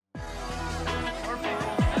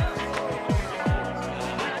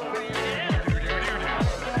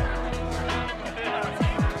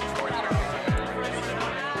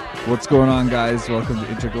What's going on, guys? Welcome to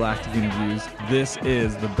Intergalactic Interviews. This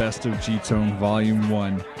is the Best of G-Tone Volume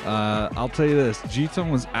 1. I'll tell you this, G-Tone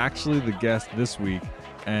was actually the guest this week,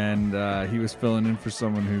 and he was filling in for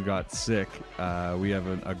someone who got sick. We have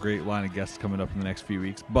a great line of guests coming up in the next few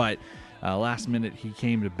weeks, but last minute he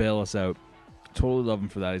came to bail us out. Totally love him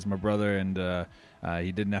for that. He's my brother, and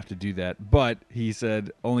he didn't have to do that. But he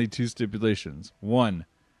said only two stipulations. One,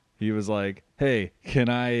 he was like, hey, can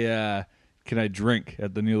I drink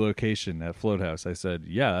at the new location at Float House? I said,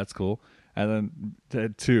 yeah, that's cool. And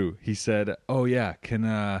then two, he said, oh yeah, can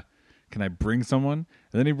I bring someone?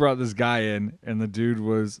 And then he brought this guy in, and the dude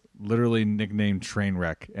was literally nicknamed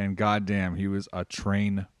Trainwreck, and goddamn, he was a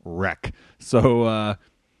train wreck. So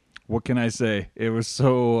what can I say? It was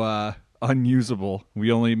so unusable.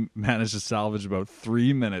 We only managed to salvage about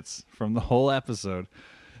 3 minutes from the whole episode.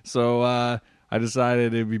 So I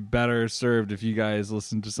decided it'd be better served if you guys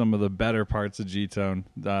listen to some of the better parts of G-Tone,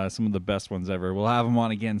 some of the best ones ever. We'll have them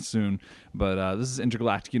on again soon, but this is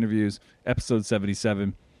Intergalactic Interviews, episode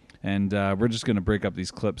 77, and we're just going to break up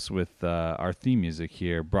these clips with our theme music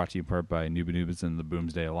here, brought to you in part by Nuba Nubas and the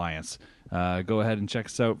Boomsday Alliance. Go ahead and check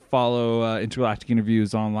us out. Follow Intergalactic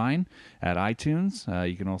Interviews online at iTunes.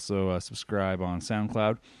 You can also subscribe on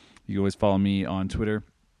SoundCloud. You can always follow me on Twitter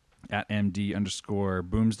at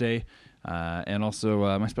MD_Boomsday. And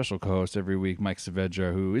also my special co-host every week, Mike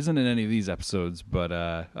Saavedra, who isn't in any of these episodes, but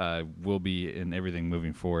will be in everything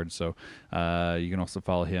moving forward. So you can also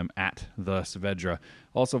follow him at the Saavedra.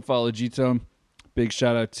 Also follow G-Tone. Big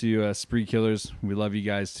shout out to Spree Killers. We love you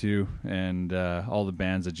guys too, and all the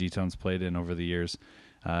bands that G-Tone's played in over the years.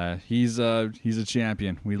 He's a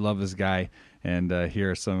champion. We love this guy. And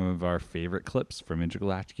here are some of our favorite clips from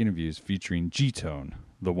Intergalactic Interviews featuring G-Tone,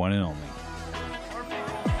 the one and only.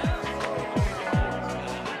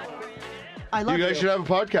 I love you guys should have a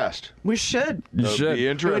podcast. We should. You That'd should. be It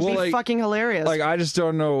would interesting. be fucking hilarious. Like, I just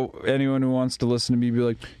don't know anyone who wants to listen to me be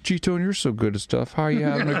like, G-Tone, you're so good at stuff. How are you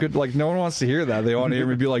having a good... Like, no one wants to hear that. They want to hear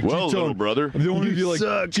me be like, Well, G-Tone, little brother, they want me to be like,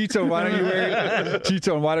 G-Tone, why don't you wear...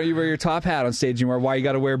 G-Tone, why don't you wear your top hat on stage anymore? Why you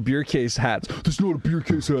got to wear beer case hats? This is not a beer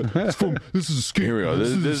case hat. This is a skate. Here we go.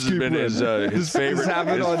 This has been his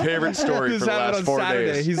favorite story for the last 4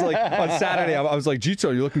 Saturday. days. He's like, on Saturday, I was like,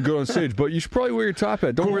 G-Tone, you're looking good on stage, but you should probably wear your top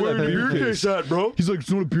hat. Don't wear that beer case hat, bro. He's like, it's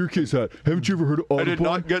not a beer case hat. Haven't you ever heard of Audubon? I did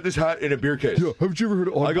not get this hat in a beer case. Yeah, haven't you ever heard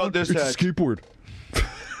of Audubon? I got this it's hat. a skateboard.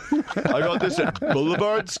 I got this at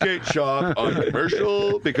Boulevard Skate Shop on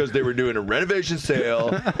Commercial because they were doing a renovation sale,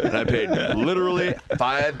 and I paid literally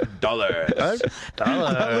 $5. That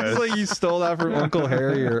looks like you stole that from Uncle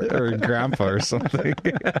Harry or Grandpa or something.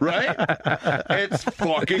 Right? It's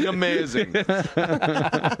fucking amazing.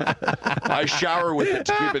 I shower with it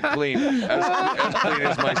to keep it clean, as clean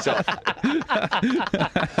as myself.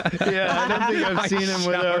 Yeah, I don't think I've seen him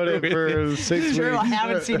without it for 6 True, I weeks.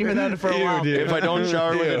 haven't seen you without it for a while. If I don't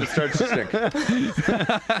shower with it, it starts to stink.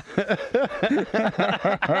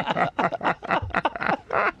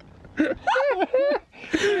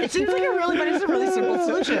 It seems like it's a really simple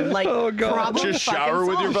solution. Like, problem Just shower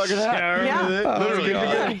with your fucking hat. Yeah.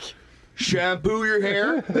 Literally. Shampoo your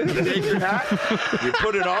hair, then you take your hat, you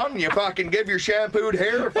put it on, you fucking give your shampooed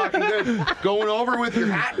hair a fucking good going over with your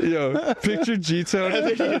hat. Yo, picture G-Tone. And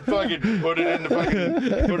then you fucking put it in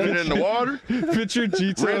the water, Picture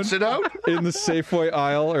G-Tone rinse it out. in the Safeway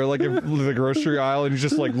aisle or like the grocery aisle, and he's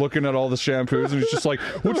just like looking at all the shampoos, and he's just like,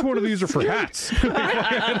 which one of these are for hats? Which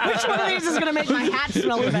one of these is going to make my hat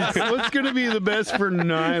smell the best? What's going to be the best for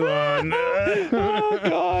nylon? Oh,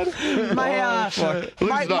 God. My hat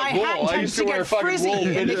I tends used to to wear get fucking frizzy wool.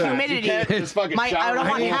 in the You humidity. can't just fucking I shower don't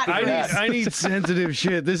want with hat wool. frizz. I need sensitive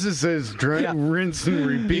shit. This is says rinse and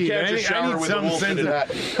repeat. You can't just shower with a wool-fitted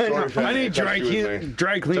hat. Sorry, Frank, I need touch you with me.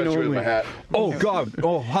 dry clean Touch you with only. my hat. Oh, God.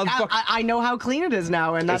 Oh, how the fuck? I know how clean it is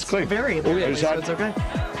now, and that's clean. very yeah, apparent, so it's okay.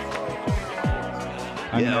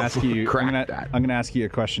 I'm gonna ask you a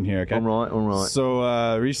question here, okay? All right.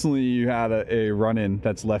 So recently you had a run-in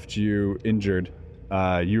that's left you injured.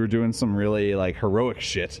 You were doing some really like heroic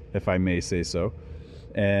shit, if I may say so,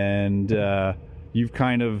 and you've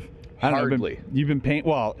kind of Hardly. you've been paying.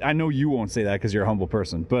 Well, I know you won't say that because you're a humble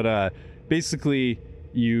person, but basically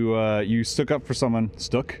you stuck up for someone.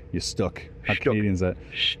 You stuck. How Canadian is that?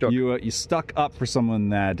 Stuck. You stuck up for someone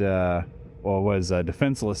that was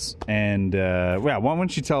defenseless, and why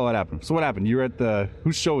don't you tell what happened? So what happened? You were at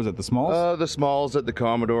whose show was it? The Smalls? The Smalls at the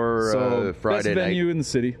Commodore So Friday best venue night. in the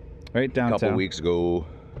city, right A downtown. couple weeks ago.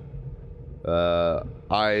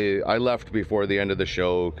 I left before the end of the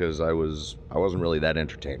show because I wasn't really that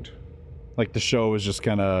entertained. Like the show was just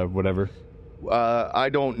kind of whatever. I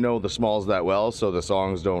don't know the Smalls that well, so the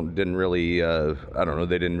songs didn't really, I don't know,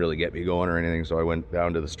 they didn't really get me going or anything. So I went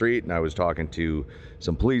down to the street and I was talking to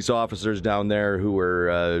some police officers down there who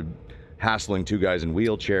were hassling two guys in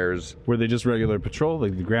wheelchairs. Were they just regular patrol,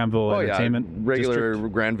 like the Granville Entertainment regular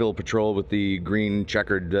District? Granville patrol with the green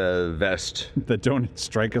checkered vest. That don't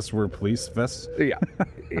strike us were police vests? Yeah,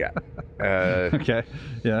 yeah. Okay,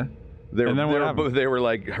 yeah. They were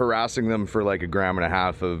like harassing them for like 1.5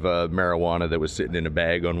 grams of marijuana that was sitting in a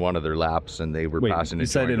bag on one of their laps, and they were passing it. You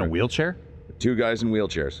said in a wheelchair? Two guys in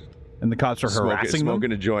wheelchairs. And the cops were harassing them?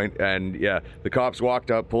 Smoking a joint, and yeah, the cops walked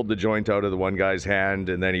up, pulled the joint out of the one guy's hand,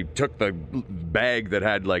 and then he took the bag that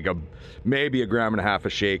had like maybe 1.5 grams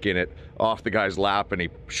of shake in it off the guy's lap, and he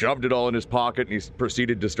shoved it all in his pocket, and he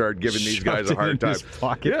proceeded to start giving these guys a hard time. His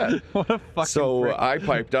pocket? Yeah. What a fucking So prick. I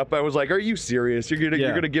piped up. I was like, "Are you serious? You're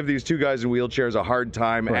gonna give these two guys in wheelchairs a hard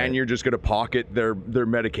time, Right. and you're just gonna pocket their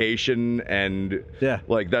medication, and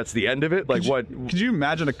like that's the end of it? Like what?" Could you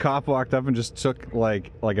imagine a cop walked up and just took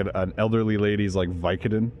like an elderly lady's like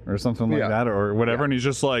Vicodin or something like that or whatever, and he's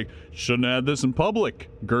just like, shouldn't have had this in public,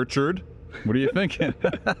 Gertrude. What are you thinking?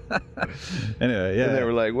 Anyway, yeah. And they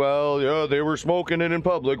were like, "Well, yeah, they were smoking it in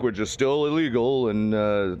public, which is still illegal." And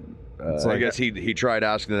I guess he tried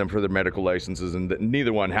asking them for their medical licenses, and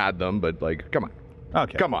neither one had them. But like, come on,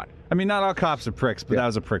 Okay. come on. I mean, not all cops are pricks, but that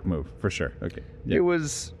was a prick move for sure. Okay. Yeah.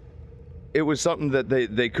 It was something that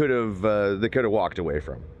they could have walked away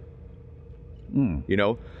from. You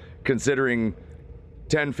know, considering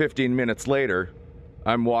 10-15 minutes later,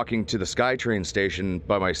 I'm walking to the SkyTrain station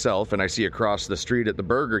by myself, and I see across the street at the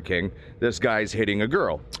Burger King, this guy's hitting a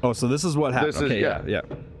girl. Oh, so this is what happened. This is- Okay, yeah.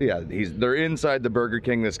 Yeah, they're inside the Burger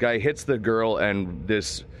King. This guy hits the girl, and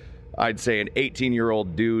this, I'd say, an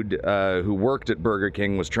 18-year-old dude who worked at Burger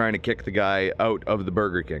King was trying to kick the guy out of the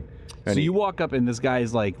Burger King. And So you walk up and this guy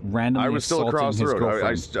is like randomly I was still assaulting across the his road.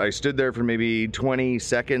 girlfriend. I stood there for maybe 20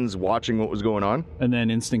 seconds watching what was going on. And then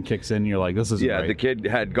instinct kicks in. And you're like, this isn't right. The kid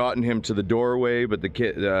had gotten him to the doorway, but the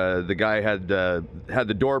guy had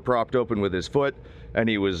the door propped open with his foot, and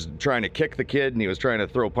he was trying to kick the kid, and he was trying to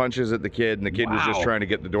throw punches at the kid, and the kid was just Wow. trying to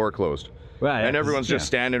get the door closed. Right, and yeah, everyone's 'cause, just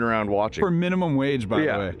standing around watching. For minimum wage, by the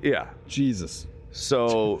way. Yeah. Jesus.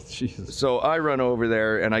 So Jesus. so I run over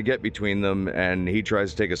there and I get between them, and he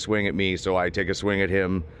tries to take a swing at me, so I take a swing at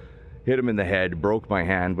him, hit him in the head, broke my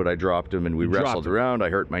hand, but I dropped him, and we dropped wrestled him. around. I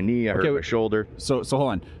hurt my knee, I hurt my shoulder. So hold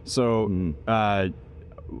on. So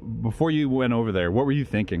before you went over there, what were you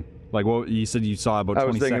thinking? Like, what you said you saw about 20 I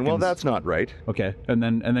was thinking, seconds. well, that's not right. Okay. And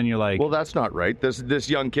then you're like, Well, that's not right. This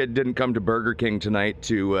young kid didn't come to Burger King tonight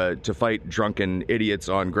to fight drunken idiots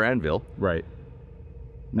on Granville. right.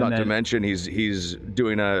 Not to then- mention he's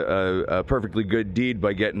doing a perfectly good deed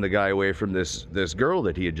by getting the guy away from this girl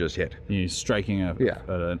that he had just hit. He's striking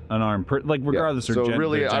an unarmed like Yeah. regardless of So gender.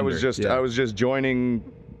 really, I was gender. just Yeah. I was just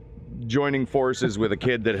joining forces with a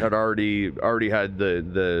kid that had already had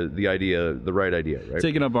the right idea, right?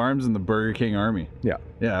 taking up arms in the Burger King army. Yeah.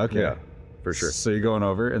 Yeah. Okay. Yeah, for sure. So you're going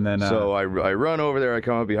over, and then So I run over there. I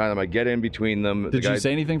come up behind them. I get in between them. did you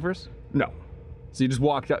say anything first? No? So you just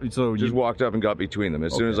walked up. So Just you walked up and got between them.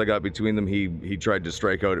 As soon as I got between them, he tried to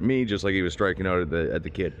strike out at me, just like he was striking out at the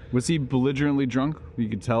kid. was he belligerently drunk? You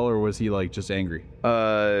could tell, or was he like just angry?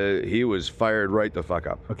 He was fired right the fuck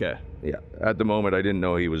up. Okay. Yeah. At the moment, I didn't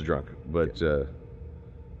know he was drunk, but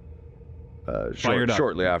Fired up.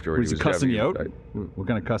 shortly afterward, Was he cussing you out? I- What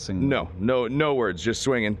kind of cussing? No words, just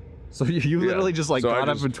swinging. So you literally just like So I got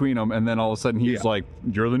just- up between them, and then all of a sudden he's Yeah. like,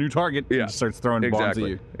 "You're the new target." Yeah. And just starts throwing bombs at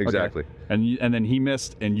you. Exactly. Okay. And then he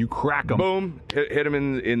missed, and you crack him. Boom! Hit him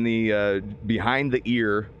in the behind the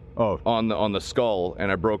ear Oh, on the skull,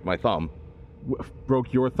 and I broke my thumb.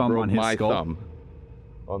 broke your thumb Broke on his my skull. thumb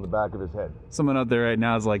on the back of his head. Someone out there right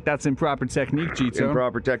now is like, "That's improper technique, G-Tone."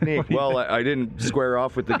 Improper technique. Well, I didn't square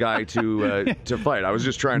off with the guy to fight. I was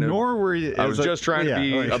just trying to. Nor were you. I was just trying to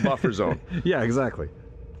be okay. a buffer zone. Yeah, exactly.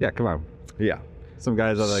 Yeah, come on. Yeah. Some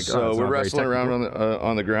guys are like, So it's we're not very wrestling around technical.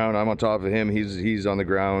 on the ground. I'm on top of him. He's on the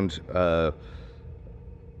ground.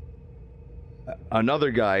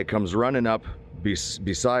 Another guy comes running up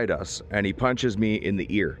beside us, and he punches me in the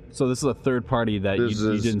ear. So this is a third party that you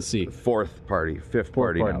is didn't see. fifth party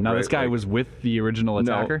Fourth now. Now this right? guy Like, was with the original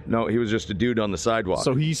attacker. No, he was just a dude on the sidewalk.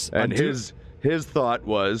 So he's a and dude- his thought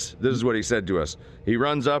was, this is what he said to us. He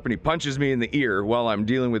runs up and he punches me in the ear while I'm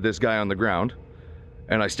dealing with this guy on the ground.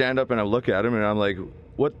 And I stand up and I look at him and I'm like,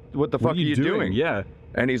 what the fuck What are you doing? Yeah.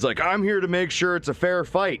 And he's like, I'm here to make sure it's a fair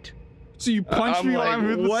fight. So you punch me while like, I'm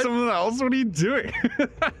with what? someone else? What are you doing?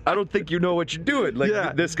 I don't think you know what you're doing. Like,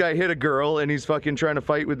 Yeah. this guy hit a girl, and he's fucking trying to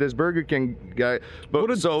fight with this Burger King guy. But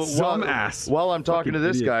What a so dumb ass. while I'm talking to Fucking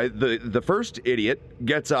this idiot. guy, the first idiot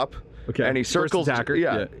gets up, Okay, and he first circles. attacker,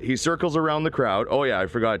 yeah. He circles around the crowd. Oh yeah, I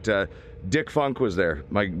forgot. Dick Funk was there.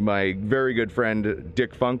 My very good friend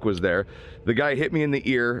Dick Funk was there. The guy hit me in the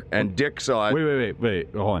ear, and Dick saw it. Wait.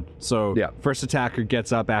 Hold on. So, Yeah. first attacker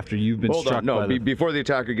gets up after you've been Hold struck on, no. by the... Before the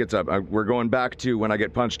attacker gets up, we're going back to when I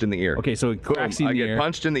get punched in the ear. Okay, so it cracks you in I the get ear.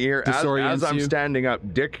 punched in the ear as disorients I'm you. standing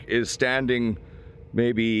up. Dick is standing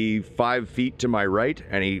maybe 5 feet to my right,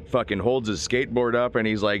 and he fucking holds his skateboard up, and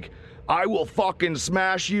he's like, "I will fucking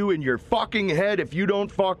smash you in your fucking head if you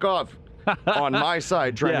don't fuck off." On my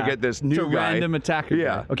side, trying to get this new it's a guy. random attacker.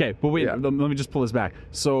 Yeah. guy. Okay, but wait. Yeah. Let me just pull this back.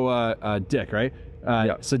 So, Dick, right?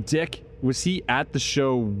 Yeah. So Dick, was he at the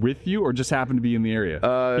show with you, or just happened to be in the area?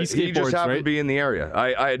 He just skateboards, happened right? to be in the area.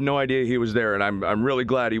 I had no idea he was there, and I'm really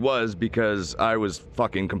glad he was, because I was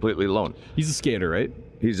fucking completely alone. He's a skater, right?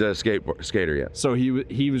 He's a skater, yeah. So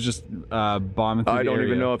he was just bombing through I the don't area.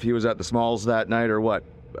 even know if he was at the Smalls that night or what.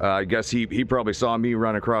 I guess he probably saw me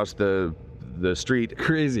run across the street.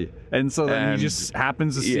 Crazy. And so then And- he just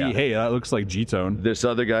happens to see, yeah. hey, that looks like G-Tone. This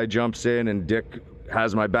other guy jumps in, and Dick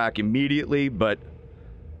has my back immediately, but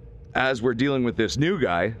as we're dealing with this new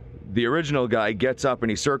guy, the original guy gets up and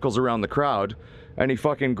he circles around the crowd, and he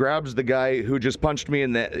fucking grabs the guy who just punched me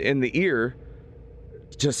in the ear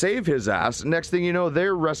to save his ass. Next thing you know,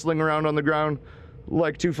 they're wrestling around on the ground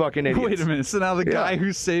like two fucking idiots. Wait a minute. So now the guy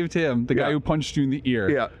who saved him, the guy Yeah. who punched you in the ear,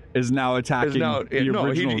 Yeah. is now attacking No, the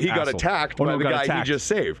original he got asshole. attacked Oh, by no, the got guy attacked. he just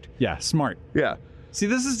saved. Yeah, smart. Yeah. See,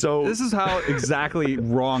 this is how exactly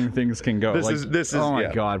wrong things can go. This is oh my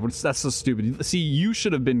yeah. god, that's so stupid. See, you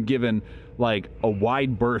should have been given like a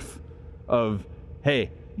wide berth of, hey,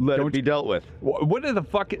 Let don't it be dealt with. What are the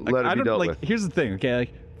fucking? Like, Let it I be don't dealt like. with. Here's the thing, okay?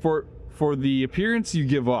 Like for the appearance you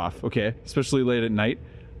give off, okay, especially late at night.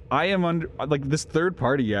 I am under like this third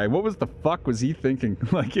party guy. What was the fuck was he thinking?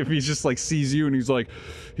 Like if he's just like sees you and he's like,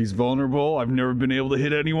 he's vulnerable. I've never been able to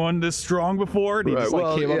hit anyone this strong before. And he just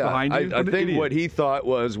like came up behind you. I What an think idiot. what he thought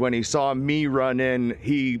was when he saw me run in,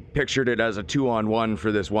 he pictured it as a 2-on-1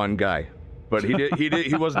 for this one guy. But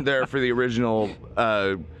he wasn't there for the original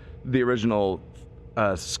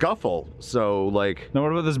scuffle. So like Now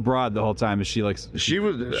what about this broad the whole time? Is she like? she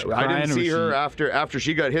was I crying, didn't or see was her she- after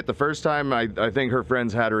she got hit the first time. I think her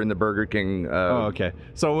friends had her in the Burger King. Oh, okay.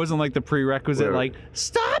 So it wasn't like the prerequisite, Whatever. like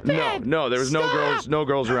stop it. No, there was no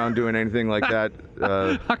girls around doing anything like that.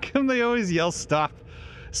 How come they always yell stop?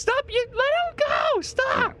 Stop! You let him go!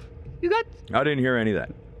 Stop! You got. I didn't hear any of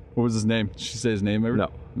that. What was his name? Did she say his name ever? No.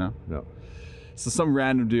 No. So some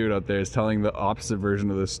random dude out there is telling the opposite version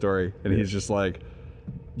of this story, and he's just like,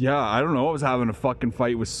 "Yeah, I don't know. I was having a fucking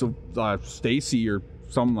fight with Stacy or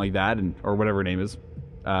something like that, and or whatever her name is.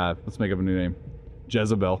 Let's make up a new name,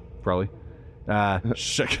 Jezebel, probably.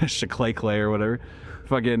 Shaclay Clay or whatever.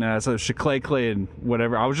 Fucking so Shaclay Clay and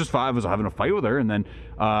whatever. I was having a fight with her, and then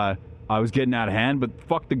I was getting out of hand, but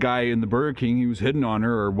fuck the guy in the Burger King. He was hitting on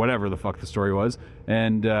her or whatever the fuck the story was,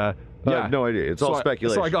 and I have no idea. It's all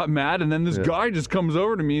speculation. So I got mad, and then this guy just comes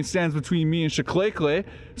over to me and stands between me and Shaclay.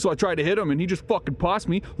 So I tried to hit him, and he just fucking passed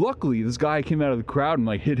me. Luckily, this guy came out of the crowd and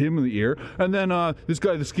like hit him in the ear. And then this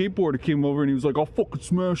guy, the skateboarder, came over and he was like, "I'll fucking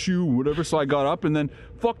smash you," whatever. So I got up, and then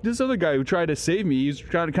fuck this other guy who tried to save me. He's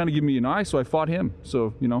trying to kind of give me an eye, so I fought him.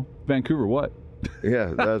 So Vancouver, what?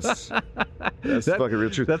 Yeah, that's fucking real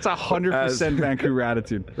truth. That's 100% Vancouver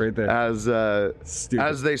attitude right there. Stupid.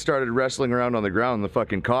 As they started wrestling around on the ground, the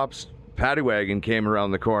fucking cops paddy wagon came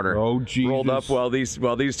around the corner. Oh, Jesus. Rolled up while these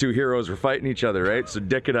two heroes were fighting each other, right? So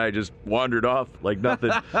Dick and I just wandered off like nothing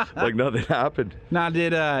happened. Now,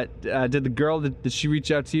 did the girl did she reach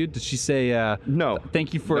out to you? Did she say No.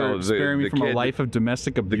 Thank you for No, sparing me the from a kid- life of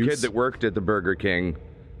domestic The abuse? kid that worked at the Burger King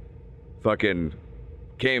fucking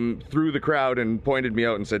came through the crowd and pointed me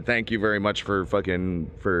out and said, "Thank you very much for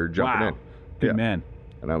jumping wow. in." Good Yeah. man.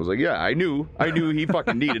 And I was like, "Yeah, I knew he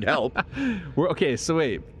fucking needed help." Okay, so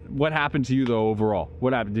wait, what happened to you though overall?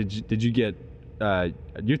 What happened? Did you get?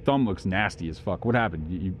 Your thumb looks nasty as fuck. What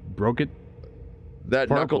happened? You broke it? That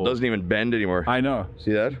Purple. knuckle doesn't even bend anymore. I know.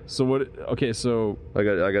 See that? So what? Okay, so I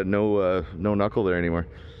got no knuckle there anymore.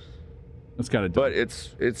 that's kind of. But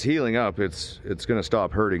it's healing up. It's gonna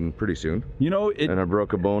stop hurting pretty soon. It. And I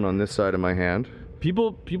broke a bone on this side of my hand.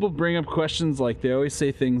 People bring up questions like they always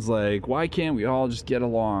say things like, why can't we all just get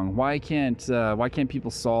along? Why can't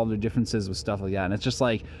people solve their differences with stuff like that? And it's just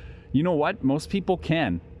like, you know what? Most people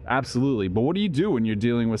can. Absolutely. But what do you do when you're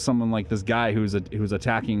dealing with someone like this guy who's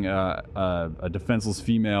attacking a defenseless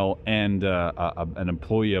female and an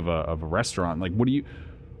employee of a restaurant? Like, what do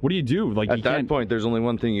you do? Like, At that point, there's only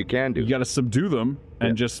one thing you can do. You got to subdue them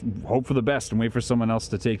and just hope for the best and wait for someone else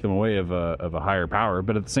to take them away of a higher power.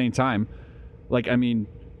 But at the same time, like, I mean,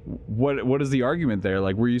 what is the argument there?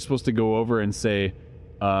 Like, were you supposed to go over and say,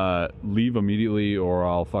 leave immediately or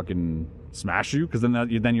I'll fucking smash you? Because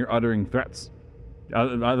then you're uttering threats.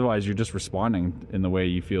 Otherwise, you're just responding in the way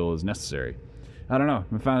you feel is necessary. I don't know.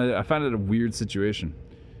 I found it a weird situation.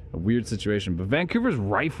 But Vancouver's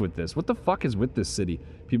rife with this. What the fuck is with this city?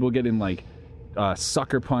 People getting like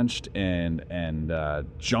sucker punched and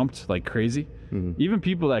jumped like crazy. Mm-hmm. Even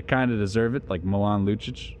people that kind of deserve it, like Milan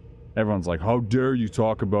Lucic. Everyone's like, how dare you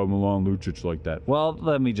talk about Milan Lucic like that? Well,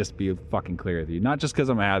 let me just be fucking clear with you. Not just because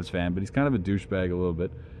I'm a Habs fan, but he's kind of a douchebag a little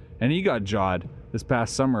bit. And he got jawed this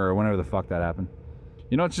past summer or whenever the fuck that happened.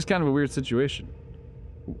 You know, it's just kind of a weird situation.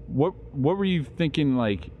 What were you thinking,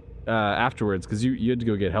 like, afterwards? Because you had to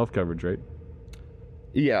go get health coverage, right?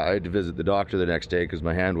 Yeah, I had to visit the doctor the next day because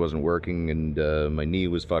my hand wasn't working and my knee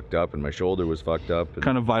was fucked up and my shoulder was fucked up. And...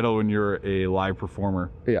 Kind of vital when you're a live performer.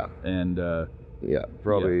 Yeah. And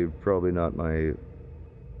probably not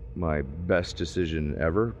my best decision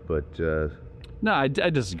ever, but no, I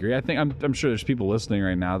disagree. I think I'm sure there's people listening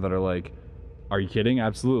right now that are like, are you kidding?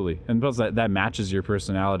 Absolutely. And plus that matches your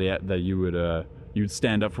personality, that you would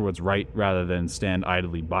stand up for what's right rather than stand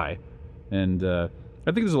idly by. And I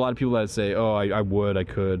think there's a lot of people that say, oh, I would, I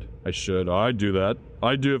could, I should, I'd do that.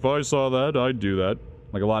 If I saw that, I'd do that.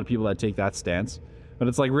 Like a lot of people that take that stance. But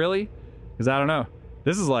it's like, really? Because I don't know.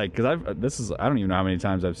 This is like, I don't even know how many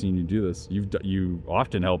times I've seen you do this. You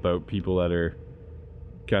often help out people that are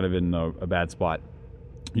kind of in a bad spot.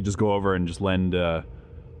 You just go over and just lend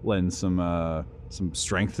some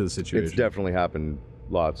strength to the situation. It's definitely happened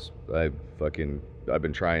lots. I've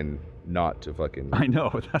been trying not to fucking... I know,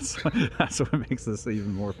 that's what makes this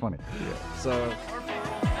even more funny. Yeah. So...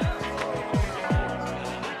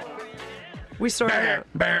 We sorted out.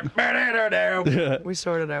 We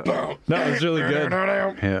sorted out. That was really good.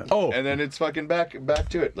 Yeah. Oh, and then it's fucking back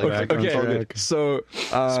to it. Like, okay. So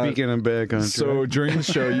speaking of back on track. So during the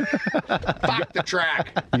show, fuck the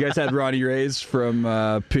track. You guys had Ronnie Rays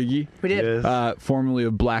from Piggy. We did. Yes. Formerly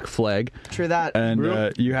of Black Flag. True that.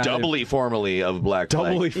 And you had doubly formerly of Black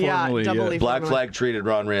Flag. Doubly formerly. Yeah, doubly Black formerly. Flag treated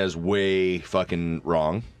Ron Reyes way fucking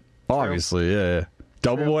wrong. Obviously, yeah.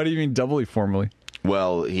 Double. True. What do you mean doubly formerly?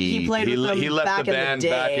 Well, he played with them left back the in the band day.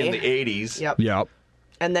 back in the 80s. Yep.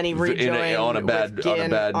 And then he rejoined on a bad with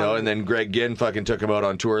Ginn note, and then Greg Ginn fucking took him out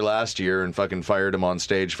on tour last year and fucking fired him on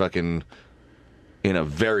stage fucking in a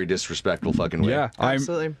very disrespectful fucking way. Yeah,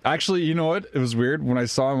 absolutely. Actually, you know what? It was weird when I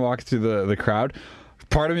saw him walk through the crowd.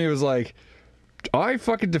 Part of me was like, I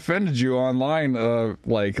fucking defended you online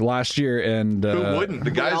like last year, and who wouldn't? The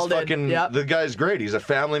guy's fucking. Yep. The guy's great. He's a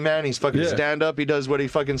family man. He's fucking stand up. He does what he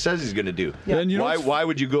fucking says he's gonna do. Yeah. And you know why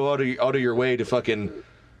would you go out of your way to fucking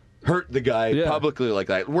hurt the guy publicly like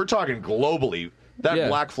that? We're talking globally. That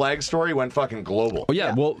Black Flag story went fucking global. Oh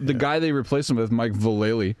yeah. Well, the guy they replaced him with, Mike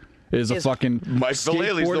Vallely, is a fucking Mike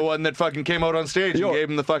Vallely's the one that fucking came out on stage and gave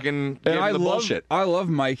him the bullshit. I love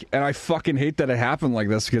Mike, and I fucking hate that it happened like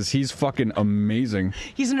this because he's fucking amazing.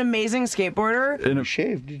 He's an amazing skateboarder. You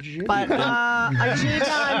shaved? Did you? But I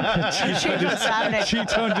shaved on Saturday.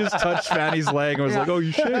 Cheetone just touched Fanny's leg and was like, "Oh,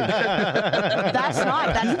 you shaved." That's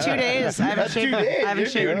 2 days. I haven't shaved. I haven't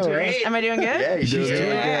shaved in 2 days. Am I doing good?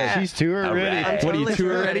 Yeah, She's tour ready. I'm What are you, totally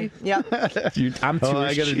tour ready? Yep. I'm tour.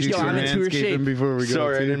 I gotta do some I'm in tour shape. manscaping before we go.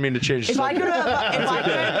 Sorry, I didn't mean to change the If I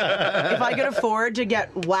subject. if I could afford to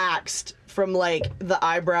get waxed from like the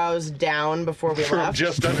eyebrows down before we From left,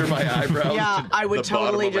 just under my eyebrows. yeah, I would the bottom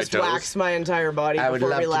totally of my just toes. wax my entire body I would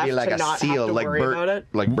before love we to left be like to a not seal, have to like worry about it.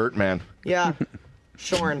 Bert Man. Yeah,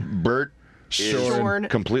 shorn. Bert Shorn.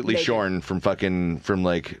 completely Naked. shorn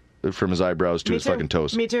from his eyebrows to Me his too. fucking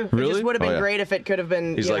toes. Me too. Really? It just would have been Oh, yeah. great if it could have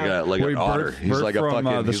been. He's you like know, an otter. Bert He's like a from,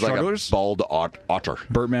 fucking. the He's like a Strugglers? bald otter.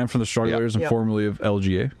 Bertman from the Strugglers and Yep. formerly of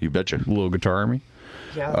LGA, You betcha. Little Guitar Army.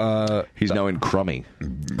 yeah. He's now in Crummy.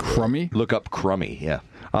 Crummy. Look up Crummy. Yeah.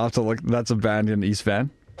 I'll have to look. That's a band in East Van.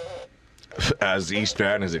 As East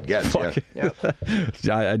Van as it gets. Yeah. Yep.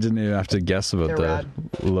 I didn't even have to guess about They're the rad.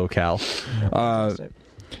 locale.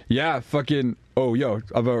 Yeah, fucking. Oh, yo,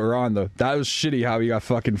 about Ron though. That was shitty how he got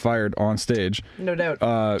fucking fired on stage. No doubt.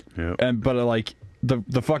 Yep. But like,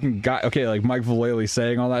 the fucking guy, okay, like Mike Vallely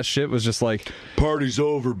saying all that shit was just like, Party's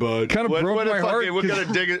over, bud. kind of broke my heart. What kind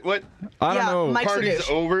of dig it? What? I don't know. Mike's a Party's douche.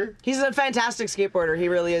 over? He's a fantastic skateboarder. He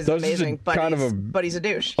really is That was just amazing. a kind of a But he's a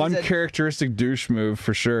douche. He's a- Uncharacteristic douche move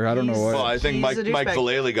for sure. I don't know He's- what. Well, I think He's Mike a douchebag.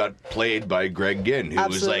 Vallely got played by Greg Ginn, who was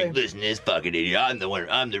Absolutely. like, "Listen, this fucking idiot. I'm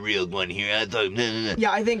the real one here." I thought, nah.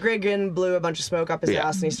 Yeah, I think Greg Ginn blew a bunch of smoke up his Yeah.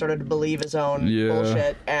 ass, and he started to believe his own Yeah.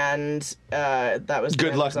 bullshit, and that was the Good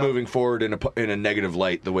end luck result. moving forward in a negative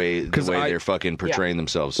light. The way they're fucking portraying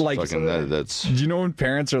themselves. Like- fucking, that's Do you know when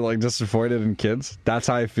parents are like disappointed in kids? That's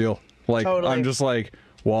how I feel. Like Totally. I'm just like,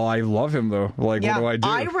 well, I love him though. Like, Yeah, what do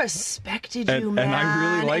I do? respected And- you, and man.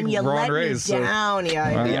 I really like and you Ron let Reyes, so- me down. I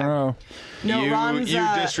Yeah, don't know. no, Ron's you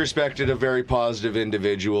disrespected a very positive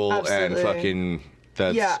individual Absolutely. and fucking.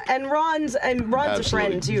 That's yeah, and Ron's a Absolutely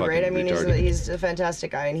friend too, right? I fucking mean, retarded. he's a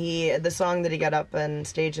fantastic guy, and the song that he got up on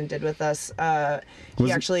stage and did with us,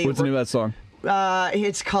 he actually What's the name of that song?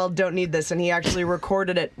 it's called "Don't Need This," and he actually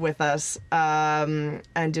recorded it with us and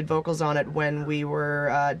did vocals on it when we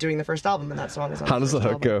were doing the first album, and that song is on How does the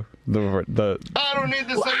hook go? The I don't need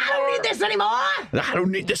this I don't need this anymore. I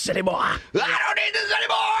don't need this anymore. I don't need this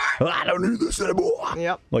anymore. I don't need this anymore.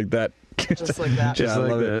 Yep, Like that. just like that. Yeah, I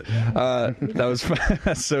love it. That was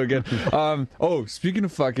that's so good. Speaking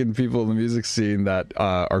of fucking people in the music scene that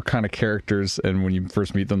are kind of characters, and when you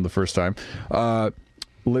first meet them the first time,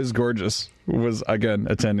 Liz Gorgeous was again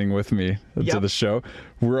attending with me to Yep. the show.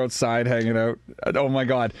 We're outside hanging out. Oh my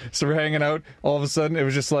god! So we're hanging out. All of a sudden, it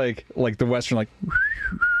was just like the Western, like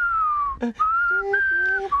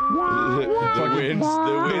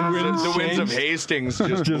The winds of Hastings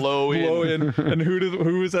just blow in. And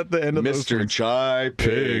who was at the end of those Mr. ones? Chai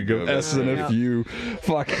Pig of SNFU.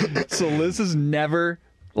 Fuck. So Liz is never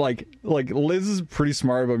like Liz is pretty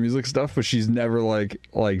smart about music stuff, but she's never like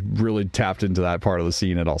really tapped into that part of the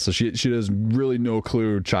scene at all. So she has really no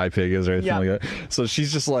clue who Chai Pig is or anything Yeah. like that. So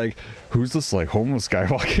she's just like, who's this like homeless guy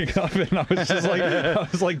walking up? And I was just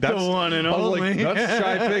like, that's The one and I was like, only. that's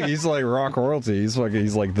Chai Pig. He's like rock royalty. He's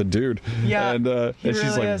like the dude. Yeah, And he she's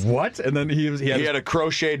really like, is. what? And then he He had a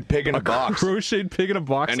crocheted pig in a box. crocheted pig in a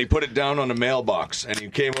box. And he put it down on a mailbox, and he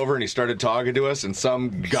came over and he started talking to us, and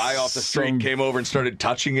some guy off the street Some- came over and started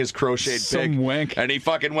touching his crocheted Some pig. wank. And he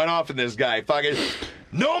fucking went off, and this guy fucking,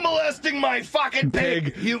 no molesting my fucking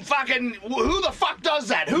pig. Pig. You fucking, who the fuck does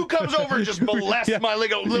that? Who comes over and just molests Yeah. my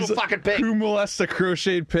little He's like, fucking pig? Who molests a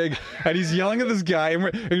crocheted pig? And he's yelling at this guy,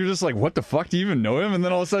 and you're just like, what the fuck? Do you even know him? And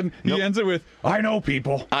then all of a sudden, he ends it with, I know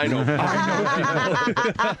people. I know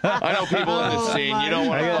people in this scene. You don't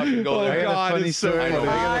want to fucking go Oh, there. God, it's so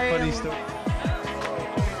funny.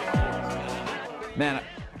 Man,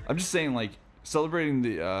 I'm just saying, like, celebrating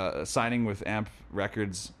the signing with Amp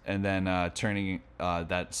Records and then turning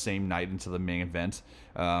that same night into the main event.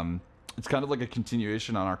 It's kind of like a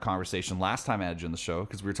continuation on our conversation last time I had you on the show,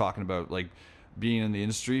 because we were talking about like being in the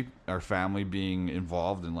industry, our family being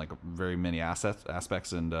involved in like very many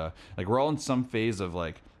aspects, and like we're all in some phase of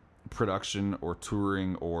like production or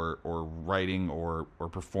touring or writing or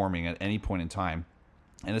performing at any point in time.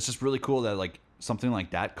 And it's just really cool that like something like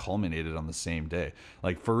that culminated on the same day.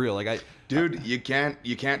 Like for real, like Dude, you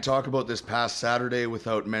can't talk about this past Saturday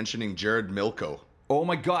without mentioning Jared Milko. oh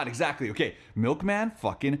my god, exactly. Okay, Milkman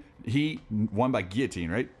he won by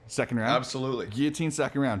guillotine, right? Second round. Absolutely. Guillotine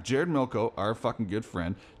second round. Jared Milko, our fucking good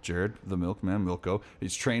friend, Jared the Milkman Milko.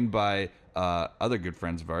 He's trained by other good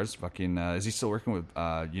friends of ours. Fucking is he still working with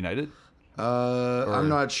United? I'm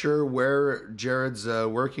not sure where Jared's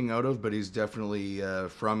working out of, but he's definitely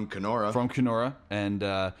from Kenora. From Kenora. And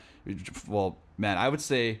well, man, I would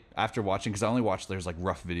say after watching, because I only watched there's like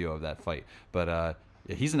rough video of that fight, but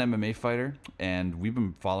yeah, he's an MMA fighter, and we've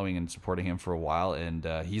been following and supporting him for a while, and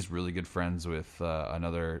he's really good friends with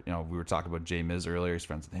another, you know, we were talking about Jay Miz earlier. He's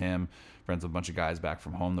friends with him, friends with a bunch of guys back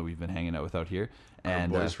from home that we've been hanging out with out here.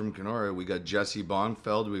 And Boys from Kenora. We got Jesse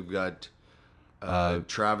Bonfeld. We've got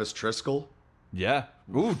Travis Triskel. yeah,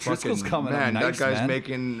 ooh, Driscoll's Fucking- coming man, up nice,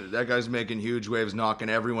 that guy's making huge waves, knocking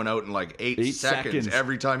everyone out in like 8 seconds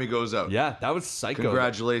every time he goes out. Yeah, that was psycho.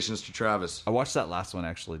 Congratulations to Travis. I watched that last one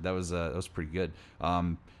actually. That was pretty good.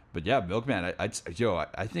 But yeah, Milkman. I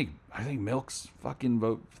think Milk's fucking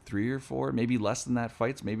about 3 or 4, maybe less than that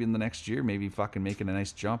fights. Maybe in the next year, maybe fucking making a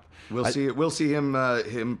nice jump. We'll see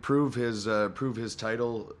him prove his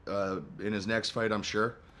title in his next fight, I'm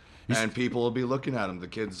sure. And people will be looking at him. The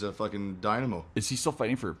kid's a fucking dynamo. Is he still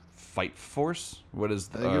fighting for Fight Force? What is?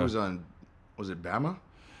 I think it was on. Was it Bama?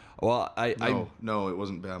 Well, No, it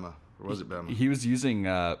wasn't Bama. Or was it Bama? He was using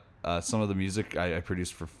some of the music I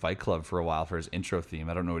produced for Fight Club for a while for his intro theme.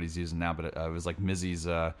 I don't know what he's using now, but it was like Mizzy's.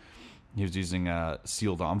 He was using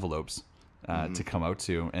sealed envelopes, to come out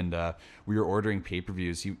to, and we were ordering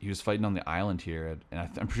pay-per-views. He was fighting on the island here, and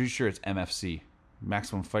I'm pretty sure it's MFC,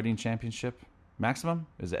 Maximum Fighting Championship. Maximum?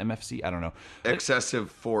 Is it MFC? I don't know. Excessive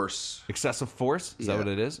Force. Excessive Force? Is that what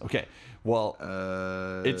it is? Okay. Well,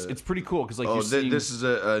 it's pretty cool because you're seeing... this is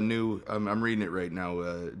a new. I'm reading it right now.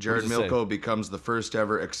 Jared Milko becomes the first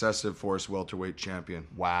ever Excessive Force welterweight champion.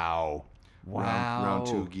 Wow. Round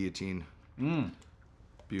 2 guillotine.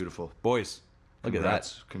 Beautiful. Boys, look at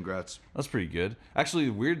that. Congrats. That's pretty good. Actually,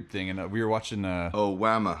 the weird thing, and we were watching...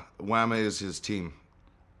 WAMA. WAMA is his team.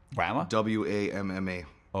 WAMA? WAMMA.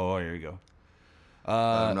 Oh, here we go.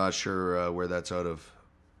 I'm not sure where that's out of.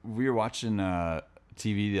 We were watching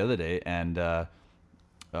TV the other day, and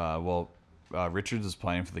Richards is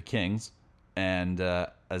playing for the Kings, and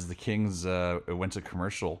as the Kings went to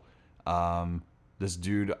commercial, this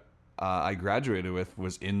dude I graduated with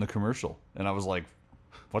was in the commercial, and I was like,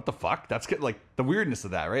 what the fuck? That's good. Like the weirdness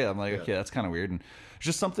of that, right? I'm like, okay, that's kind of weird. And there's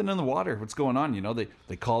just something in the water. What's going on?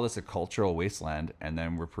 They call this a cultural wasteland, and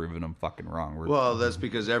then we're proving them fucking wrong. Well, that's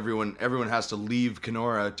because everyone has to leave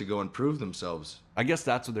Kenora to go and prove themselves. I guess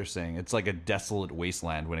that's what they're saying. It's like a desolate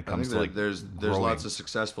wasteland when it comes to there's lots of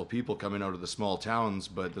successful people coming out of the small towns,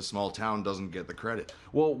 but the small town doesn't get the credit.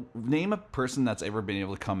 Well, name a person that's ever been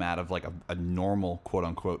able to come out of like a normal quote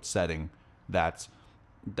unquote setting that's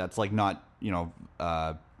like not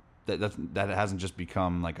that hasn't just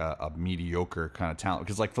become like a mediocre kind of talent,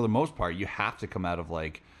 because like for the most part you have to come out of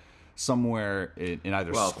like somewhere in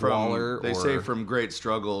either squalor they say from great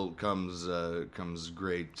struggle comes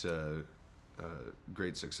great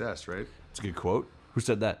great success, right? It's a good quote. Who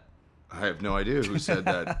said that? I have no idea who said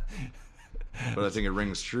that, but I think it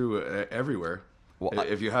rings true everywhere. Well,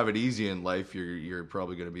 if you have it easy in life, you're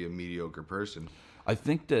probably going to be a mediocre person. I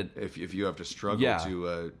think that if you have to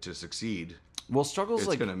struggle to succeed, well, struggle's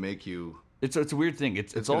it's going to make you. It's a weird thing.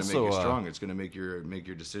 It's going to also make you strong. It's going to make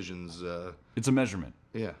your decisions. It's a measurement.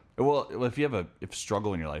 Yeah. Well, if you have if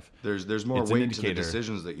struggle in your life, there's more weight to the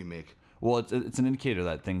decisions that you make. Well, it's an indicator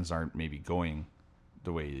that things aren't maybe going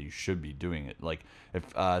the way that you should be doing it. Like if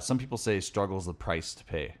some people say struggle is the price to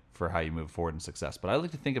pay for how you move forward in success, but I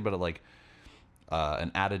like to think about it like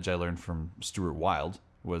an adage I learned from Stuart Wilde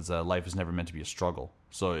was life is never meant to be a struggle.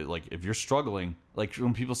 So like if you're struggling, like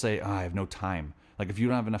when people say, I have no time, like if you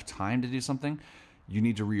don't have enough time to do something, you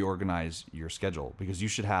need to reorganize your schedule, because you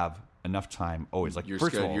should have enough time always. Like your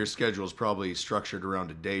schedule is probably structured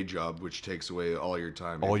around a day job, which takes away all your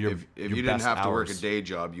time. If you didn't have to work a day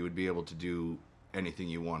job, you would be able to do anything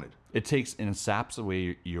you wanted. It takes and it saps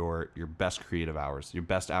away your best creative hours, your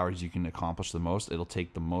best hours you can accomplish the most. It'll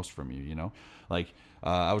take the most from you, like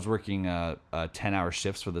I was working 10-hour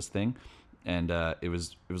shifts for this thing, and it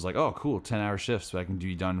was like, oh cool, 10-hour shifts, so I can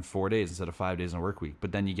be done 4 days instead of 5 days in a work week.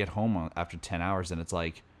 But then you get home after 10 hours and it's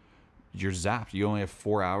like you're zapped. You only have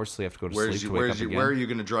 4 hours, so you have to go to sleep to wake up again. Where are you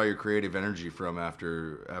going to draw your creative energy from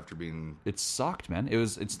after being? It sucked, man.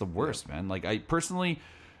 It's the worst, man. Like I personally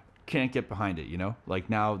can't get behind it, like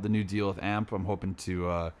now the new deal with AMP, I'm hoping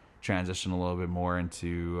to transition a little bit more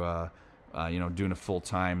into doing a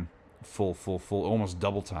full-time full almost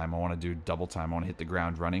double time. I want to do double time. I want to hit the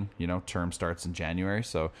ground running. Term starts in January,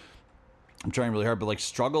 so I'm trying really hard. But like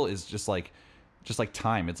struggle is just like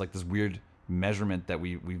time. It's like this weird measurement that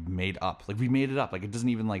we've made up. Like we made it up. Like it doesn't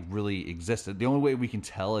even like really exist. The only way we can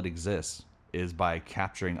tell it exists is by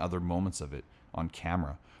capturing other moments of it on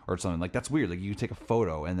camera or something. Like that's weird. Like you take a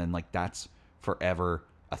photo and then like that's forever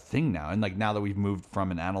a thing now. And like now that we've moved from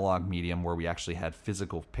an analog medium where we actually had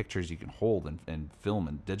physical pictures you can hold and film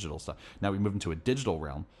and digital stuff, now we move into a digital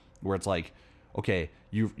realm where it's like, okay,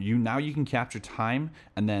 you now you can capture time,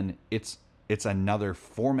 and then it's another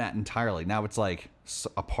format entirely. Now it's like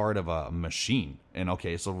a part of a machine. And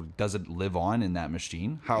okay, so does it live on in that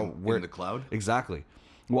machine? In the cloud? Exactly.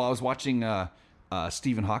 Well, I was watching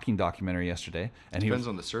Stephen Hawking documentary yesterday, and depends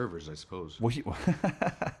on the servers, I suppose. Well,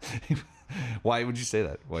 why would you say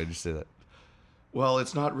that? Why did you say that? Well,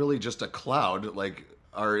 it's not really just a cloud. Like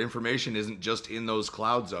our information isn't just in those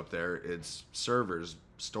clouds up there. It's servers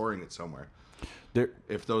storing it somewhere.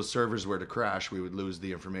 If those servers were to crash, we would lose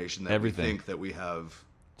the information that we think that we have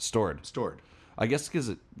stored. I guess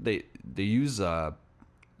because they use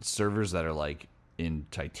servers that are like in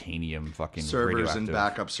titanium fucking servers and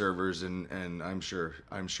backup servers, and I'm sure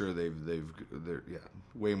they're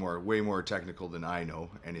way more technical than I know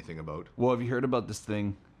anything about. Well, have you heard about this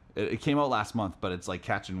thing? It came out last month, but it's like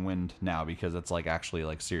catching wind now because it's like actually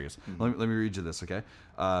like serious. Mm-hmm. Let me read you this, okay?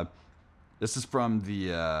 This is from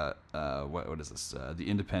the what is this? The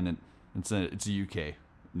Independent. It's a UK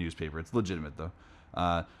newspaper. It's legitimate though.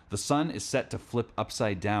 The sun is set to flip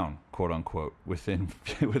upside down, quote unquote, within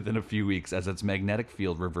a few weeks as its magnetic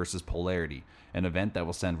field reverses polarity, an event that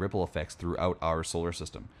will send ripple effects throughout our solar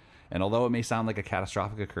system. And although it may sound like a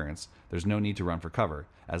catastrophic occurrence, there's no need to run for cover,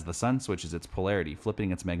 as the sun switches its polarity,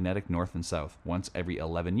 flipping its magnetic north and south once every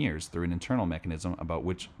 11 years through an internal mechanism about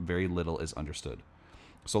which very little is understood.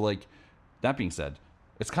 So, like, that being said,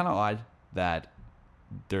 it's kind of odd that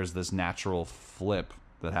there's this natural flip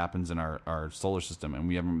that happens in our solar system, and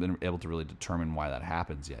we haven't been able to really determine why that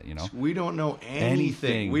happens yet, you know? We don't know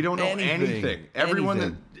anything. We don't know anything.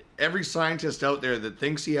 Every scientist out there that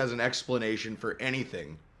thinks he has an explanation for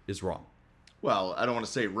anything Is wrong. well, I don't want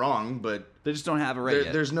to say wrong, but They just don't have it right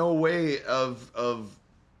yet. there's no way of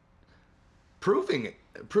proving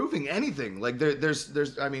anything. Like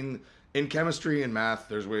there's I mean, in chemistry and math,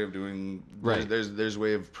 there's way of doing Right. There's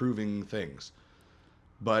way of proving things.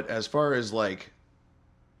 But as far as like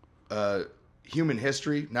human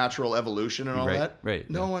history, natural evolution, and all Right, that, right,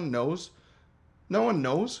 no yeah. one knows. No one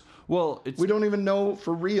knows. Well, it's We don't even know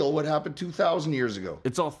for real what happened 2,000 years ago.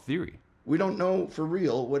 it's all theory. We don't know for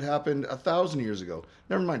real what happened 1,000 years ago.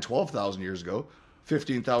 Never mind 12,000 years ago,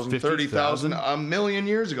 15,000, 30,000, a million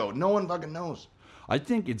years ago. No one fucking knows. I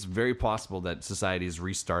think it's very possible that society has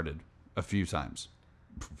restarted a few times.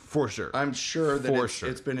 For sure. I'm sure that For it's, sure.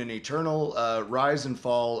 it's been an eternal rise and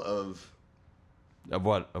fall of Of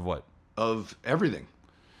what? Of what? everything.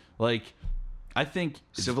 Like, I think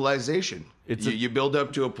Civilization. It's You build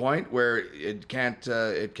up to a point where it can't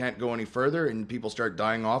go any further, and people start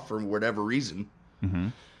dying off for whatever reason,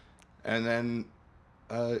 and then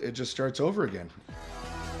it just starts over again.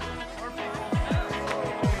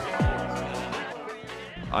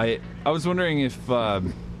 I was wondering if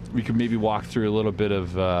we could maybe walk through a little bit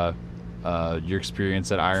of your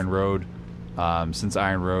experience at Iron Road, since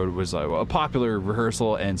Iron Road was a popular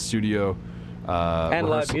rehearsal and studio And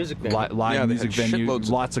live music venue. live Yeah, they music had venue, shitloads of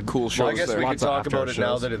lots of cool lots- shows I guess we could lots of talk about after it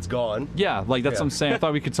now shows. that it's gone. Yeah, like that's what I'm saying. I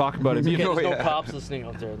thought we could talk about it. It'd be, There's no yeah. cops listening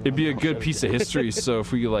out there. it'd be a good piece of history. So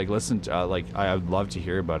if we could like listen, to, like I would love to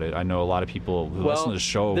hear about it. I know a lot of people who listen to the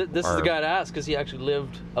show. This is the guy to ask because he actually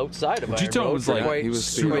lived outside of Iron G-Tone Road was for like quite, he was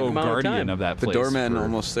quite an pseudo amount of guardian time. of that The place. doorman for-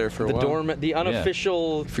 almost there for a The while. doorman, the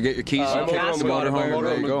unofficial. Forget your keys. Uh, you can't Castle the motorhome. Motorhome,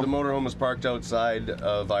 There you go. The motorhome was parked outside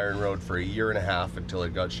of Iron Road for a year and a half until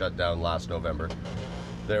it got shut down last November.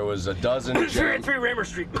 There was a dozen 383 Raymer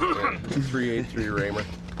Street. 383 Raymer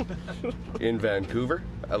in Vancouver.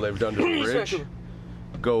 I lived under the bridge. Vancouver.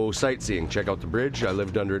 Go sightseeing. Check out the bridge. I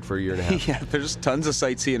lived under it for a year and a half. Yeah, there's tons of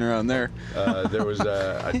sightseeing around there. There was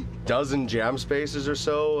a dozen jam spaces or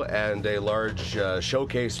so, and a large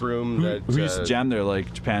showcase room that Who used to jam there,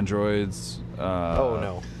 like Japan Droids? Oh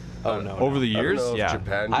no. Oh no. Over the I don't years, know if yeah.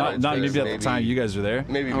 Japan Not Droids maybe at maybe- the time you guys were there.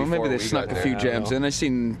 Maybe Oh, before maybe they we snuck got a few there. jams in. I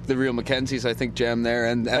seen the real Mackenzies, I think, jam there,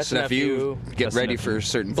 and SNFU get ready for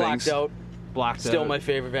certain Blacked things. Out. Blocked Still out. my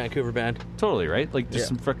favorite Vancouver band. Totally right. Like there's Yeah.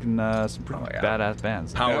 some freaking some pretty badass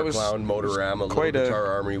bands. Power That was Clown, Motorama, quite Little a- Guitar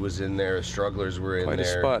Army was in there. Strugglers were in Quite a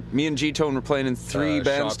there. spot. Me and G-Tone were playing in three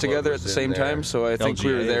bands Shockwave together at was the in same there. time, so I think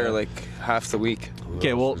we were LGA, there yeah. like half the week. Who Okay,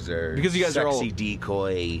 else well, was there? because you guys are all- Sexy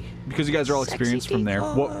Decoy. Because you guys are all experienced from there.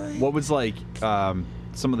 What was like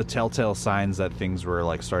some of the telltale signs that things were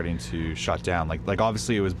like starting to shut down? Like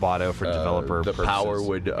obviously it was bought out for developer The purposes. power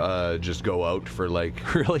would just go out for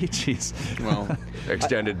like really, jeez. Well,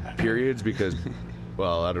 extended periods because,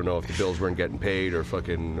 well, I don't know if the bills weren't getting paid or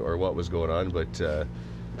what was going on, but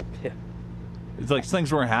It's like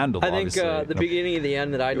things weren't handled. I think obviously. the beginning and the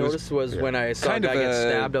end that I noticed was when I saw a kind guy of get a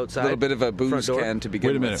stabbed outside. little bit of a front booze door. can to begin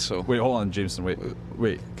Wait a minute. with. So Wait, hold on, Jameson.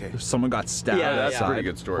 Wait. Okay. Someone got stabbed. Yeah, that's yeah. a pretty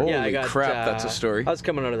good story. Yeah, I Holy got, crap, that's a story. I was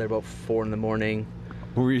coming out of there about 4 in the morning.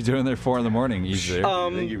 What were you doing there 4 a.m? Usually.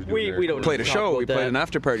 think you were doing there We don't played a need to show. talk We about played that. an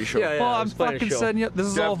after party show. Yeah, yeah. well, I I'm was playing a fucking show. setting you up. This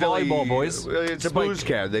is all Definitely- volleyball, boys. It's a booze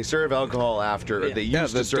can. They serve alcohol after. Yeah. They Yeah,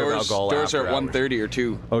 used the to serve doors alcohol are after at hours. 1:30 or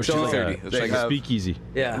 2. Oh, she's 2:30. like It's they like have- speakeasy.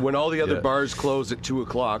 Yeah. When all the other Yeah. bars closed at 2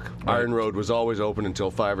 o'clock, Iron Road was always open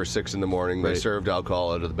until 5 or 6 in the morning. They Right. served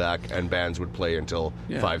alcohol out of the back, and bands would play until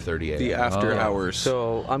 5:30 the a.m. after Oh. hours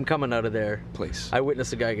So I'm coming out of there. place. I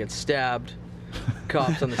witnessed a guy get stabbed.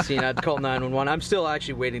 Cops on the scene. I had to call 911. I'm still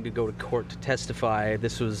actually waiting to go to court to testify.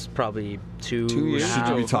 This was probably 2 years and a Should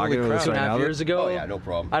you be half- talking Holy about this two and right a half now? years ago. Oh yeah, no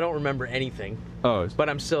problem. I don't remember anything, Oh, but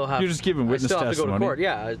I'm still have. You're just giving witness I still have to go to testimony. court.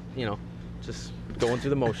 Yeah, just going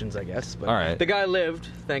through the motions, I guess. But All right. The guy lived,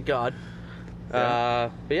 thank God.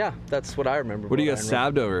 But yeah, that's what I remember. what do you about got Iron Road.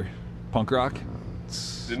 stabbed over? Punk rock?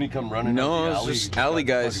 Didn't he come running? No, out the it's alley? just He got alley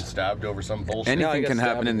guys. fucking stabbed over some bullshit. No, I Anything got can stabbed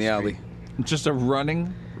happen in in the the alley. Just a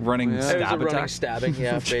running Yeah. It was stab a running attack? stabbing,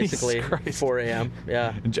 yeah, Jesus basically. Christ. 4 a.m.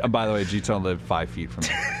 Yeah. And by the way, G-Tone lived 5 feet from me.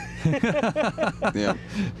 Yeah.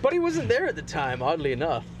 But he wasn't there at the time, oddly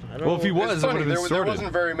enough. I don't Well, if he know. was, It's it funny, would have been there sorted.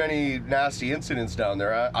 wasn't very many nasty incidents down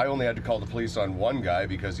there. I only had to call the police on one guy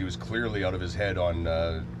because he was clearly out of his head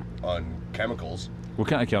on chemicals. What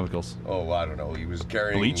kind of chemicals? Oh, I don't know. He was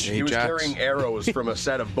carrying Bleach? He was Ajax? carrying arrows from a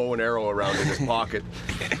set of bow and arrow around in his pocket,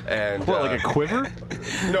 and What, like a quiver?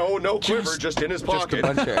 no quiver, just in his Just a pocket.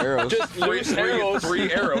 bunch of arrows. Just loose arrows. Three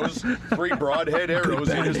arrows, 3 broadhead arrows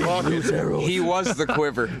in his pocket. He was the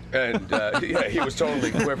quiver. And yeah, he was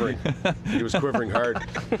totally quivering. He was quivering hard.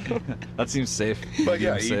 That seems safe. But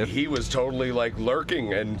yeah, Safe. he was totally like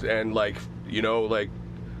lurking and like, you know, like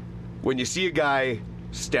when you see a guy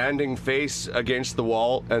standing face against the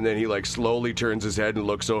wall and then he like slowly turns his head and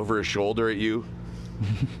looks over his shoulder at you.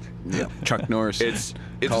 Yeah. Chuck Norris. It's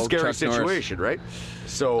a Called scary Chuck Norris. situation, right?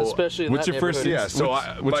 So Especially in What's that your first neighborhood. yeah, so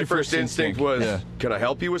What's my your first instinct was, Yeah. can I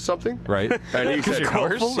help you with something? Right? And he said, you're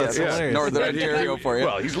helpful? That's Yeah. hilarious. Northern And he- Ontario for you.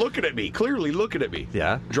 Well, he's looking at me, clearly looking at me.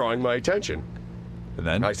 Yeah. Drawing my attention. And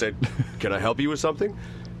then? I said, can I help you with something?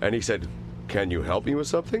 And he said, can you help me with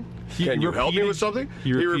something? He Can you help me repeated- with something? he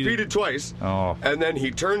He repeated- repeated twice. Oh. And then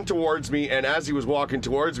he turned towards me, and as he was walking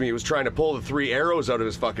towards me, he was trying to pull the 3 arrows out of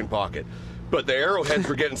his fucking pocket. But the arrowheads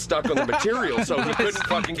were getting stuck on the material, so he couldn't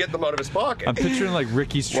fucking get them out of his pocket. I'm picturing like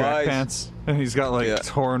Ricky's track Wise. pants, and he's got like Yeah.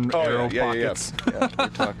 torn Oh, yeah, arrow yeah, yeah, pockets. Yeah, we're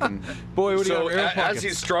talking. Boy, what do you So have arrow as pockets?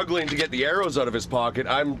 he's struggling to get the arrows out of his pocket,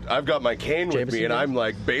 I've got my cane with Jameson me, and gun? I'm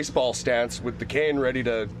like baseball stance with the cane ready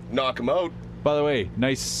to knock him out. By the way,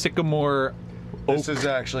 nice sycamore This is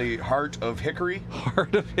actually heart of hickory.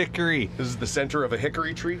 heart of hickory. This is the center of a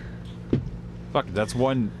hickory tree. Fuck, that's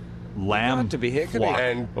one lamb Not to be hickory. flock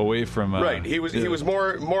And- away from. Right. He was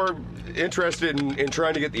more interested in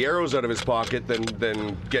trying to get the arrows out of his pocket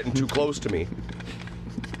than getting too close to me.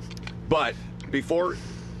 But before,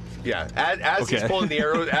 yeah, as he's Okay. pulling the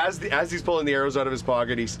arrows, as he's pulling the arrows out of his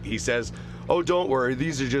pocket, he says, "Oh, don't worry,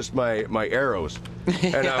 these are just my arrows."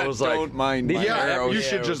 And I was like, Don't mind my "Yeah, arrows." you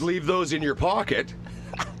should just leave those in your pocket."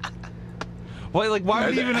 Why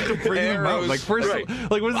would he even have to bring them out? Arrows. Like first, Right.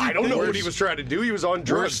 like what is he I don't know what thinking? he was trying to do. He was on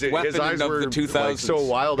drugs. Worst weapon His eyes of were the 2000s. like so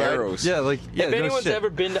wild. Arrows. Yeah, like yeah. If no anyone's shit. ever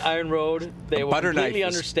been to Iron Road, they will butter completely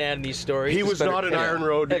knife is- understand these stories. He was better- not an yeah. Iron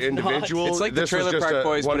Road It's not. individual. It's like the This was Trailer just Park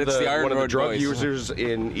Boys, one but of it's the Iron one of the Road drug Boys. users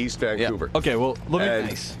in East Vancouver. Okay, well, let me.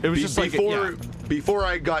 And It was just like before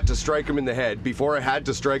I got to strike him in the head, before I had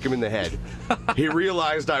to strike him in the head, he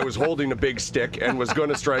realized I was holding a big stick and was going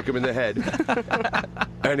to strike him in the head.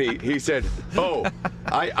 And he said, "Oh,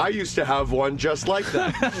 I used to have one just like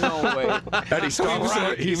that." No way. And he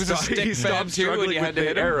stopped. He was a stick he fan stopped too, and struggling you had with to the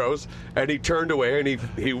hit him? arrows, and he turned away and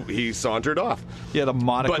he sauntered off. Yeah, the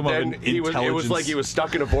modicum But then of it was intelligence. like he was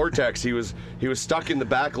stuck in a vortex. He was stuck in the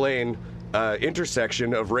back lane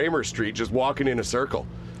intersection of Raymer Street, just walking in a circle,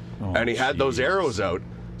 and he had those arrows out.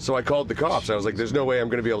 So I called the cops. I was like, "There's no way I'm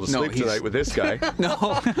going to be able to No, sleep he's- tonight with this guy." No.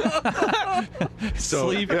 So,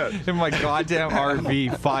 sleep yeah. in my goddamn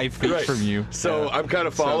RV 5 feet Right. from you. So I'm kind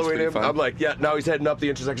of Sounds following pretty him. fun. I'm like, "Yeah, now he's heading up the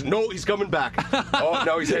intersection. No, he's coming back. Oh,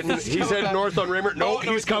 no, he's heading north on Raymer. No,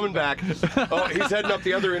 he's coming back. Oh, he's heading up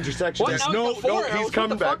the other intersection. What? Now No, he's got 4 no, arrows. he's What coming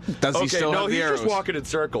the back. fuck? Does he Okay, still no, have the he's just arrows? walking in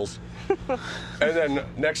circles. And then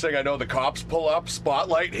next thing I know, the cops pull up,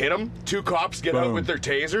 spotlight, hit him. 2 cops get out Boom. with their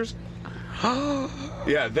tasers.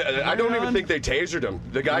 Yeah, I don't even think they tasered him.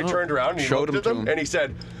 The guy turned around and he Showed looked him at to them him. and he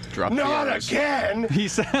said, Drop the "Not arrows." again." He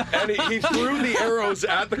said, And he threw the arrows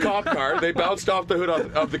at the cop car. They bounced off the hood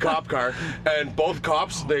of the cop car, and both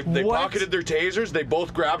cops they What? pocketed their tasers. They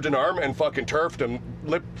both grabbed an arm and fucking turfed him,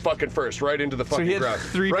 lip fucking first, right into the so fucking he had ground,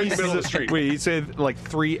 3 right in the pieces middle of the street. Wait, he said like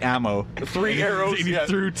 3 ammo. 3 arrows. He yeah.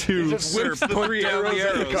 threw 2. He just whips the put 3 down arrows the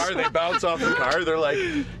in the arrows. car. They bounce off the car. They're like,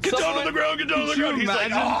 "Get down on the ground! Get down on the Could you ground!" He's like,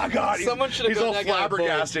 imagine? "Oh god!" Someone should have He's got all that guy a bow.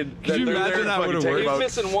 flabbergasted. Could you They're there imagine to that fucking would've take worked? him He's out.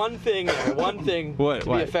 missing one thing there. One thing What? to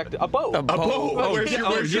What? be effective. A bow. A bow. Oh, Where's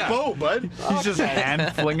your yeah. bow, bud? He's just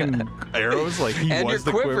hand flinging arrows like he And your was the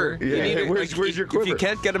quiver. quiver. You Yeah, need it, where's your If you quiver?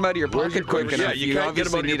 can't get them out of your Where's your pocket quick quiver? enough, Yeah, you can't get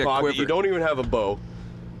them obviously out of need your a pocket. quiver. You don't even have a bow.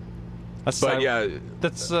 That's But side- yeah,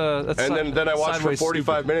 that's and then I watched for sideways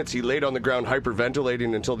 45 stupid. minutes. He laid on the ground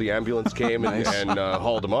hyperventilating until the ambulance came and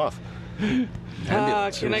hauled him off.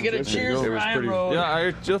 Can I get a cheers It for was Iron pretty- Road?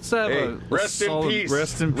 Yeah, let's have Hey, a rest in solid peace.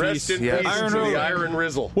 Rest in peace. Rest in Yeah. peace Iron to Road. the Iron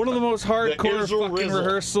Rizzle. One of the most hardcore Izzle fucking Rizzle.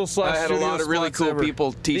 rehearsal / I had a lot of really spots cool ever.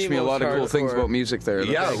 people teach The me a lot of most cool things hardcore. about music there.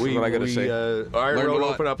 Yeah, That's we what I gotta we, say. Iron Learned a Road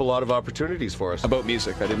lot. opened up a lot of opportunities for us. About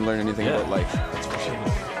music, I didn't learn anything about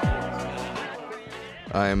life.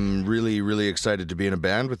 I'm really, really excited to be in a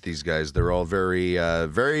band with these guys. They're all very,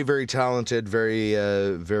 very talented,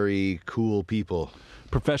 very cool people.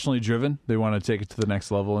 Professionally driven. They want to take it to the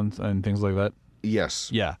next level and things like that. Yes.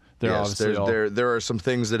 Yeah, they're obviously there are some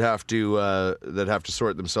things that have to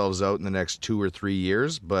sort themselves out in the next 2 or 3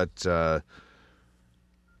 years, but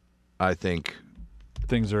I think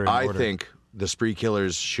things are in order. I think the Spree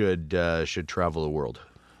Killers should travel the world.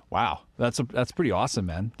 Wow, that's pretty awesome,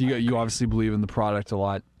 man. You obviously believe in the product a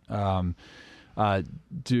lot.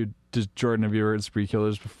 Dude, does Jordan, have you heard Spree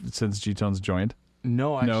Killers since G-Tone's joined?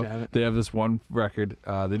 No, I haven't. They have this one record.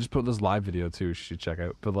 They just put this live video too. You should check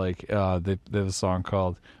out. But like, they have a song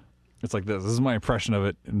called. It's like this. This is my impression of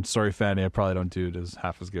it. And sorry, Fanny, I probably don't do it as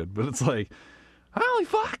half as good. But it's like, I only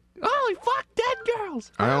fuck dead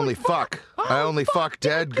girls. I only fuck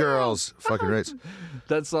dead girls. Fucking right.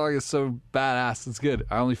 That song is so badass. It's good.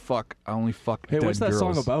 I only fuck. Hey, dead what's that girls.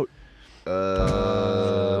 song about?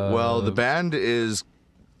 Well, the band is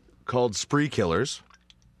called Spree Killers,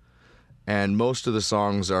 and most of the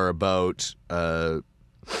songs are about. Well,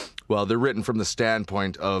 they're written from the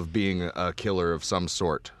standpoint of being a killer of some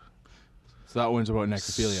sort. So that one's about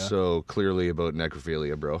necrophilia. So clearly about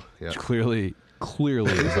necrophilia, bro. Yeah. Clearly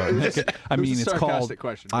is our I mean, it's called.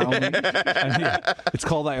 Question. It's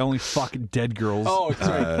called I Only Fuck Dead Girls. Oh,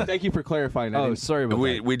 sorry. Thank you for clarifying. Sorry about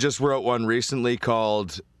that. We just wrote one recently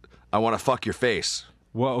called "I Want to Fuck Your Face."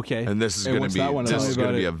 Well, okay. And this is going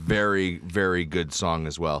to be a very, very good song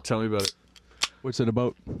as well. Tell me about it. What's it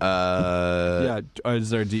about? Is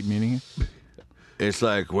there a deep meaning? It's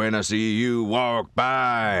like when I see you walk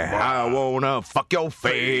by, I wanna fuck your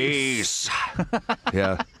face.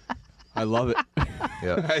 Yeah. I love it.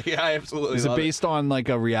 Yeah. Yeah, I absolutely Is love it based on like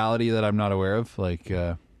a reality that I'm not aware of? Like,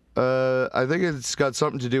 I think it's got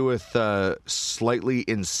something to do with slightly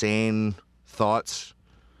insane thoughts.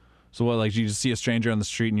 So what, like you just see a stranger on the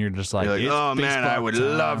street and you're just like, You're like, it's oh man, I would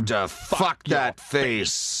time. love to fuck that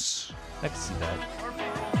face. I can see that.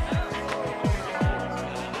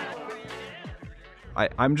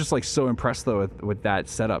 I'm just like so impressed though with that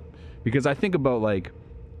setup, because I think about like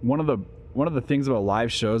one of the things about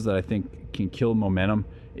live shows that I think can kill momentum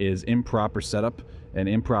is improper setup and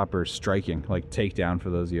improper striking, like takedown for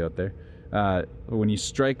those of you out there. When you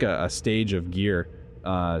strike a stage of gear,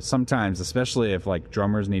 sometimes, especially if like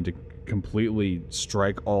drummers need to completely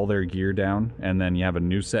strike all their gear down and then you have a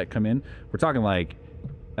new set come in, we're talking like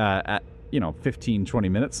at 15-20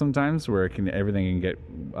 minutes sometimes where everything can get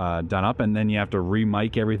done up, and then you have to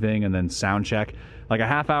re-mic everything and then sound check, like a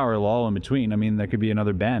half-hour lull in between. I mean, there could be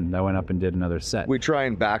another band that went up and did another set. We try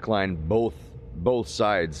and backline both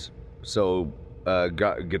sides, so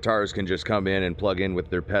guitars can just come in and plug in with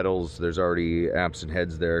their pedals. There's already amps and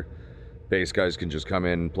heads there. Bass guys can just come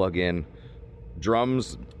in, plug in.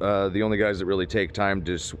 Drums, the only guys that really take time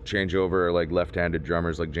to change over are like left-handed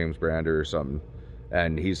drummers like James Brander or something.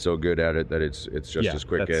 And he's so good at it that it's just as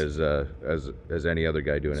quick as any other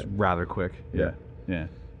guy doing it. Rather quick. Yeah.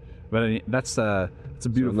 But I mean, that's a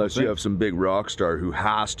beautiful unless thing. you have some big rock star who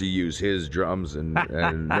has to use his drums and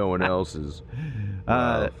no one else is.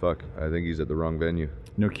 Fuck! I think he's at the wrong venue.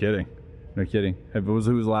 No kidding. Who was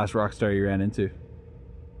the last rock star you ran into?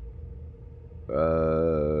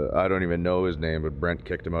 I don't even know his name, but Brent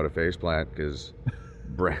kicked him out of Faceplant because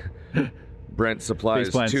Brent supplies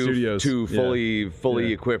two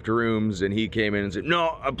fully equipped rooms, and he came in and said,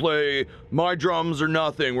 "No, I play my drums or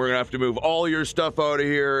nothing. We're gonna have to move all your stuff out of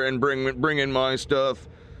here and bring in my stuff."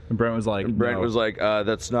 And Brent was like,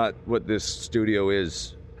 "That's not what this studio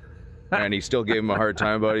is." And he still gave him a hard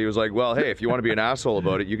time about it. He was like, "Well, hey, if you want to be an asshole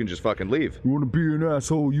about it, you can just fucking leave. You want to be an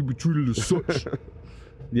asshole, you be treated as such."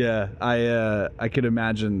 Yeah, I could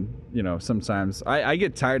imagine. Sometimes I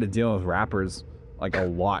get tired of dealing with rappers like a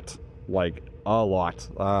lot.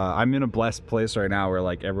 I'm in a blessed place right now where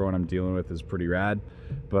like everyone I'm dealing with is pretty rad,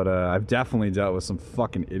 but I've definitely dealt with some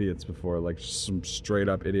fucking idiots before, like some straight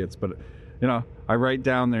up idiots. But I write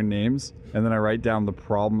down their names and then I write down the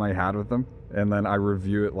problem I had with them, and then I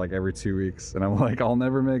review it like every 2 weeks, and I'm like, I'll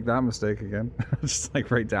never make that mistake again. Just like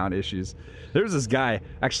write down issues. There's this guy,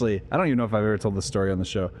 actually, I don't even know if I've ever told this story on the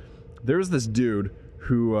show. There's this dude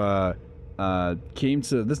who came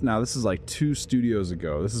to this. Now this is like 2 studios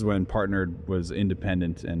ago. This is when Partnered was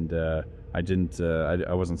independent, and I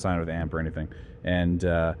wasn't signed with Amp or anything. And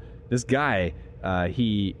this guy,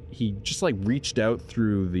 he just like reached out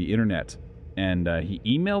through the internet, and he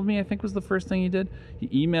emailed me. I think was the first thing he did.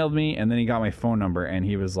 He emailed me, and then he got my phone number, and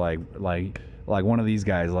he was like one of these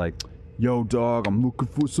guys, like, "Yo, dog, I'm looking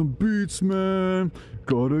for some beats, man.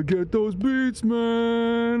 Gotta get those beats,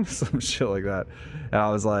 man." Some shit like that. And I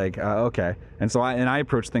was like, okay. And so I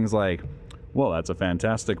approached things like, well, that's a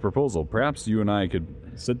fantastic proposal. Perhaps you and I could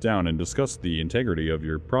sit down and discuss the integrity of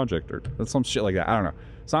your project, or some shit like that. I don't know.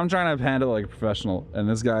 So I'm trying to handle it like a professional, and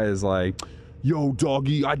this guy is like, yo,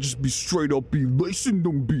 doggy, I just be straight up be lacing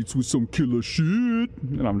them beats with some killer shit.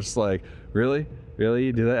 And I'm just like, really? Really?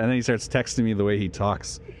 You do that? And then he starts texting me the way he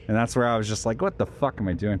talks. And that's where I was just like, what the fuck am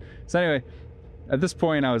I doing? So anyway, at this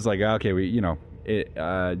point, I was like, okay, you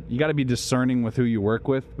got to be discerning with who you work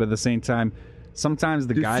with. But at the same time, sometimes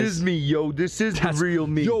the guys... This is me, yo. This is the real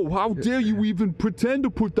me. Yo, how dare you even pretend to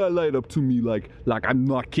put that light up to me like I'm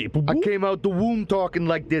not capable? I came out the womb talking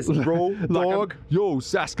like this, bro, dog. Yo,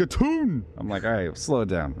 Saskatoon. I'm like, all right, slow it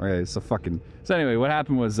down. All right, so anyway, what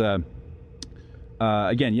happened was,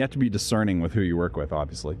 again, you have to be discerning with who you work with,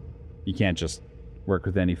 obviously. You can't just work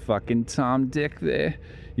with any fucking Tom Dick there.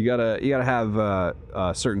 You gotta have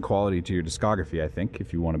a certain quality to your discography, I think,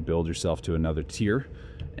 if you want to build yourself to another tier.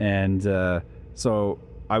 And so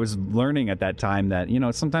I was learning at that time that,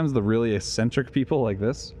 sometimes the really eccentric people like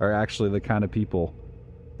this are actually the kind of people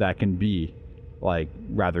that can be, like,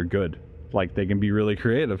 rather good. Like, they can be really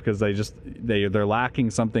creative because they're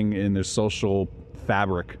lacking something in their social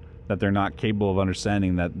fabric that they're not capable of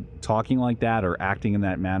understanding, that talking like that or acting in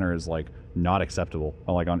that manner is, like, not acceptable,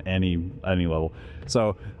 like, on any level.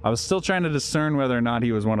 So I was still trying to discern whether or not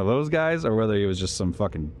he was one of those guys or whether he was just some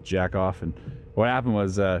fucking jack off. And what happened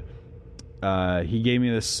was he gave me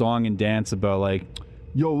this song and dance about, like,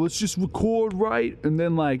 yo, let's just record, right? And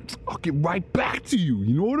then, like, I'll get right back to you.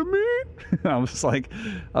 You know what I mean? I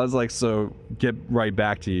was like, so get right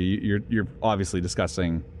back to you. You're obviously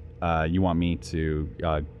discussing, you want me to,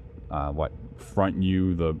 front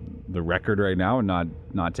you the record right now and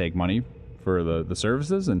not take money for the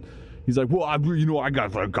services? And he's like, well, I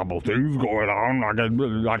got a couple things going on.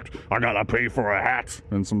 I gotta pay for a hat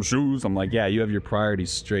and some shoes. I'm like, yeah, you have your priorities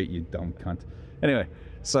straight, you dumb cunt. Anyway,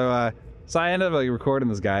 so I ended up, like, recording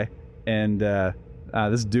this guy, and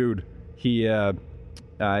this dude, he's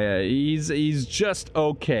just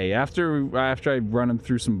okay. After I run him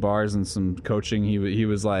through some bars and some coaching, he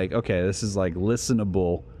was like, okay, this is, like,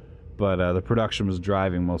 listenable, but the production was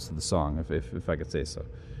driving most of the song, if I could say so.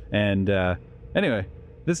 And anyway,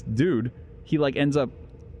 this dude, he, like, ends up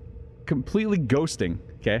completely ghosting.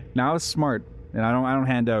 Okay, now I was smart, and I don't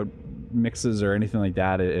hand out mixes or anything like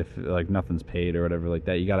that if, like, nothing's paid or whatever like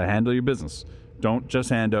that. You gotta handle your business. Don't just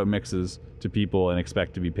hand out mixes to people and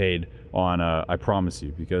expect to be paid on I promise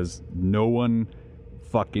you, because you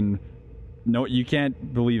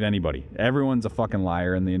can't believe anybody. Everyone's a fucking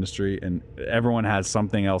liar in the industry, and everyone has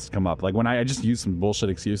something else come up. Like, when I just used some bullshit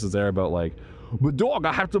excuses there about, like, but dog,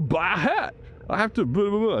 I have to buy a hat. I have to blah,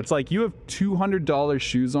 blah, blah. It's like, you have $200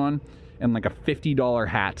 shoes on and, like, a $50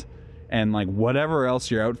 hat and, like, whatever else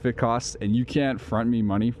your outfit costs, and you can't front me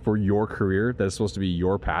money for your career that is supposed to be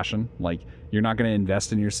your passion. Like, you're not going to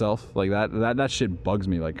invest in yourself like that. That shit bugs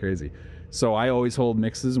me like crazy. So I always hold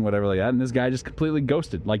mixes and whatever like that, and this guy just completely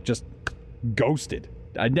ghosted. Like, just ghosted.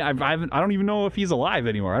 I don't even know if he's alive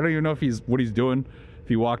anymore. I don't even know what he's doing. If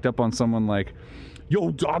he walked up on someone like, yo,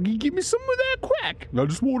 doggy, give me some of that crack. I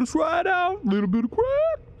just want to try it out. A little bit of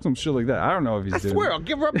crack. Some shit like that. I don't know if he's doing. I swear, I'll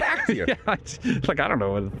give right back to you. Yeah, like, I don't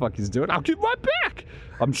know what the fuck he's doing. I'll get right back.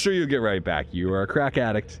 I'm sure you'll get right back. You are a crack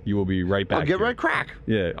addict. You will be right back. I'll get right crack.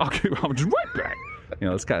 Yeah, I'm just right back.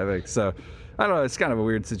 It's kind of like, so, I don't know. It's kind of a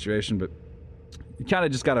weird situation, but you kind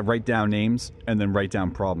of just got to write down names and then write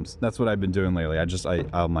down problems. That's what I've been doing lately.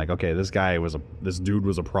 I'm like, okay, this dude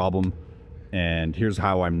was a problem, and here's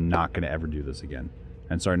how I'm not going to ever do this again.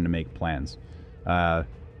 And starting to make plans.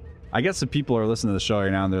 I guess if people are listening to the show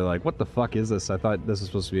right now and they're like, what the fuck is this? I thought this was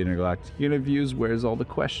supposed to be Intergalactic Interviews. Where's all the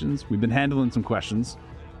questions? We've been handling some questions.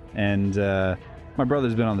 And my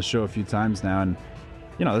brother's been on the show a few times now. And,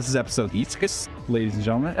 this is episode Iskus, ladies and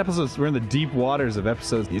gentlemen. We're in the deep waters of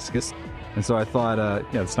episode Iskus. And so I thought,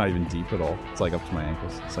 it's not even deep at all. It's like up to my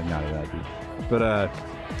ankles. It's like not that deep. But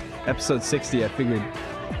episode 60, I figured,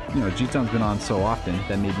 G-Tone's been on so often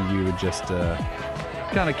that maybe we would just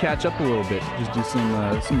kind of catch up a little bit. Just do some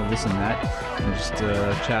of this and that, and just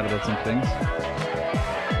chat about some things.